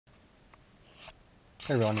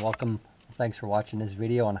Hey everyone, welcome. Thanks for watching this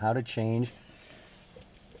video on how to change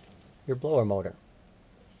your blower motor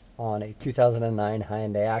on a 2009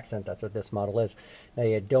 Hyundai Accent. That's what this model is. Now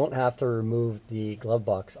you don't have to remove the glove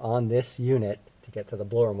box on this unit to get to the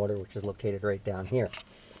blower motor, which is located right down here.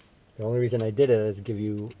 The only reason I did it is to give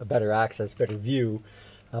you a better access, better view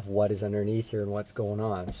of what is underneath here and what's going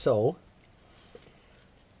on. So,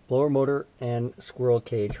 blower motor and squirrel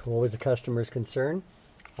cage. What was the customer's concern?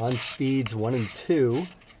 On speeds 1 and 2,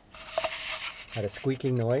 had a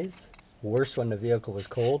squeaking noise, worse when the vehicle was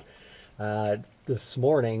cold. This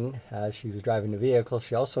morning, as she was driving the vehicle,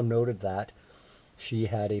 she also noted that she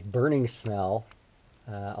had a burning smell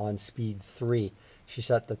on speed 3. She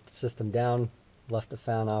shut the system down, left the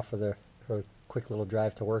fan off for a quick little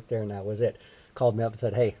drive to work there, and that was it. Called me up and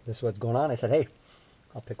said, hey, this is what's going on. I said, hey,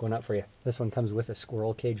 I'll pick one up for you. This one comes with a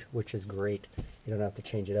squirrel cage, which is great. You don't have to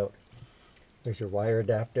change it out. There's your wire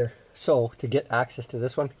adapter. So to get access to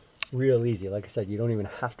this one, real easy. Like I said, you don't even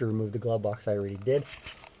have to remove the glove box. I already did.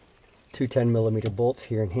 Two 10mm bolts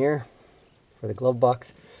here and here for the glove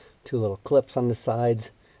box. Two little clips on the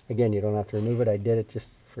sides. Again, you don't have to remove it. I did it just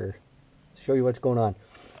to show you what's going on.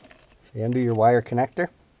 So you undo your wire connector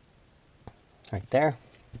right there.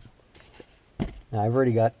 Now I've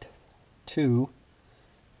already got 2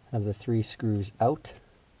 of the 3 screws out.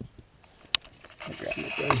 I'll grab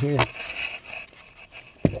it down here.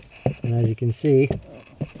 And as you can see,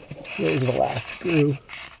 there's the last screw.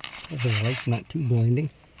 The light's not too blinding.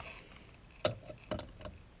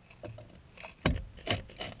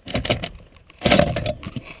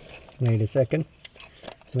 Wait a second.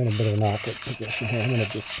 I'm in a bit of an awkward position here. I'm going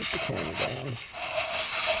to just put the camera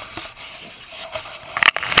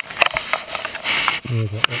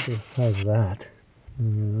down. How's that?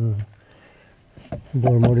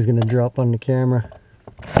 Blower motor's going to drop on the camera.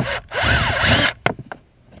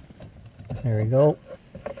 There we go.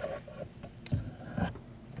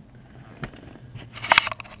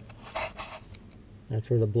 That's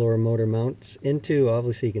where the blower motor mounts into.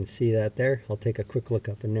 Obviously you can see that there. I'll take a quick look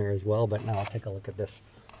up in there as well, but now I'll take a look at this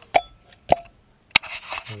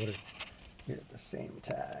here at the same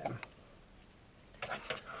time.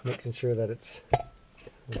 Making sure that it's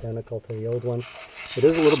identical to the old one. It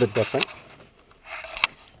is a little bit different.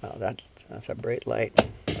 Oh, that's a bright light.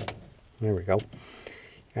 There we go.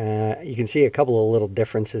 You can see a couple of little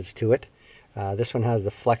differences to it. This one has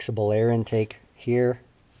the flexible air intake here.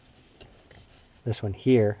 This one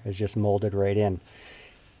here is just molded right in.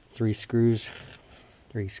 3 screws,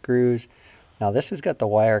 3 screws. Now this has got the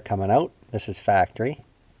wire coming out. This is factory.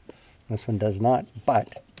 This one does not,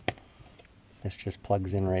 but this just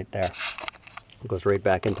plugs in right there. It goes right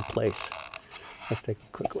back into place. Let's take a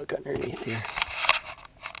quick look underneath here.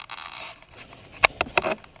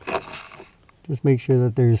 Just make sure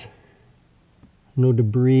that there's no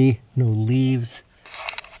debris, no leaves,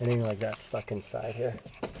 anything like that stuck inside here.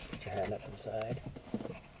 Put your hand up inside.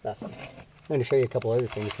 Nothing. I'm going to show you a couple other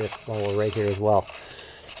things here while we're right here as well.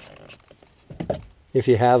 If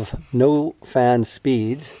you have no fan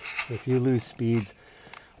speeds, if you lose speeds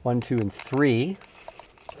 1, 2, and 3,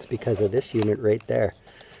 it's because of this unit right there.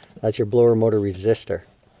 That's your blower motor resistor.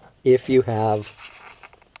 If you have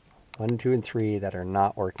 1, 2, and 3 that are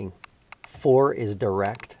not working, 4 is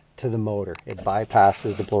direct to the motor. It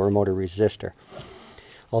bypasses the blower motor resistor.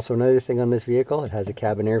 Also, another thing on this vehicle, it has a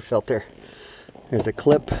cabin air filter. There's a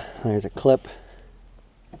clip. There's a clip.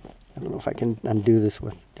 I don't know if I can undo this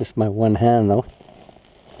with just my one hand though,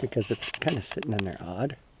 because it's kind of sitting in there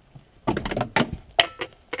odd.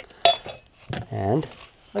 And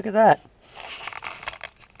look at that.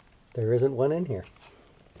 There isn't one in here.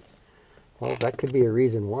 Well, that could be a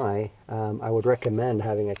reason why. I would recommend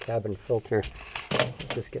having a cabin filter.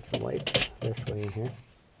 Just get some light this way in here.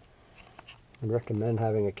 I'd recommend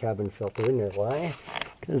having a cabin filter in there. Why?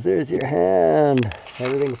 Because there's your hand.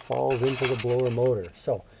 Everything falls into the blower motor.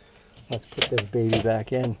 So let's put this baby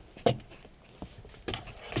back in. And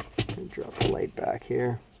drop the light back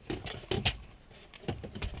here.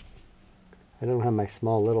 I don't have my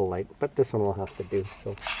small little light, but this one will have to do.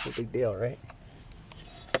 So no big deal, right?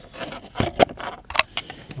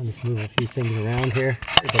 I'll just move a few things around here.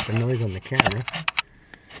 Sorry about the noise on the camera.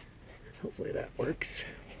 Hopefully that works.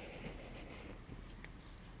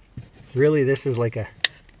 Really, this is like a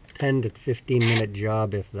 10 to 15 minute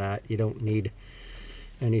job, if that. You don't need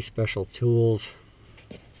any special tools.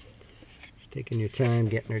 Just taking your time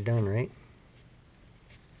getting her done, right?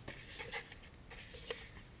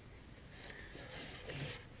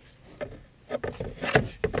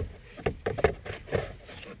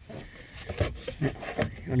 You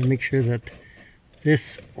want to make sure that this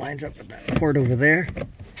lines up with that port over there.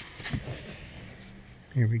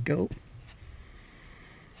 Here we go.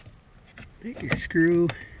 Take your screw.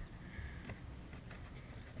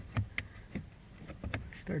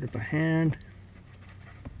 Start up a hand.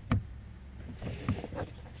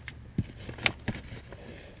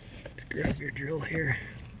 Just grab your drill here.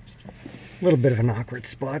 A little bit of an awkward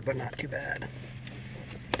spot, but not too bad.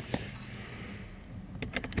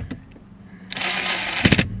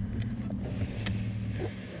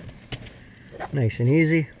 Nice and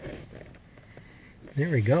easy. There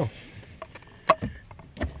we go.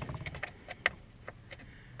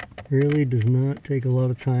 Really does not take a lot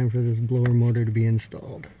of time for this blower motor to be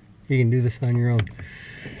installed. You can do this on your own.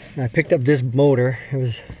 And I picked up this motor. It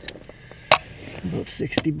was about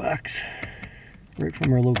 60 bucks right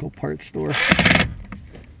from our local parts store.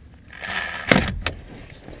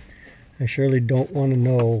 I surely don't want to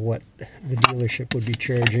know what the dealership would be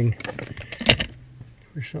charging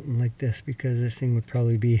for something like this, because this thing would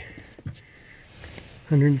probably be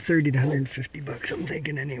 130 to 150 bucks, I'm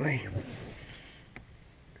thinking anyway.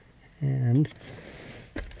 And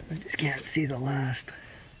I just can't see the last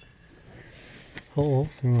hole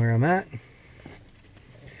from where I'm at.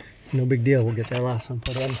 No big deal, we'll get that last one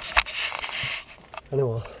put in. And then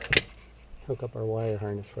we'll hook up our wire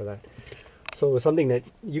harness for that. So something that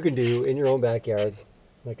you can do in your own backyard.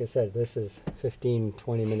 Like I said, this is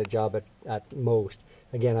 15-20 minute job at most.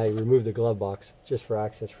 Again, I removed the glove box just for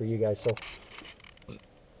access for you guys. So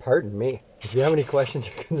pardon me. If you have any questions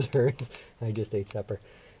or concerns, I just ate supper.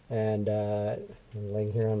 And I'm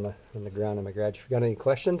laying here on the ground in my garage. If you got any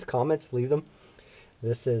questions, comments, leave them.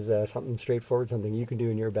 This is something straightforward, something you can do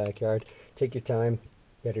in your backyard. Take your time,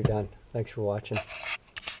 get her done. Thanks for watching.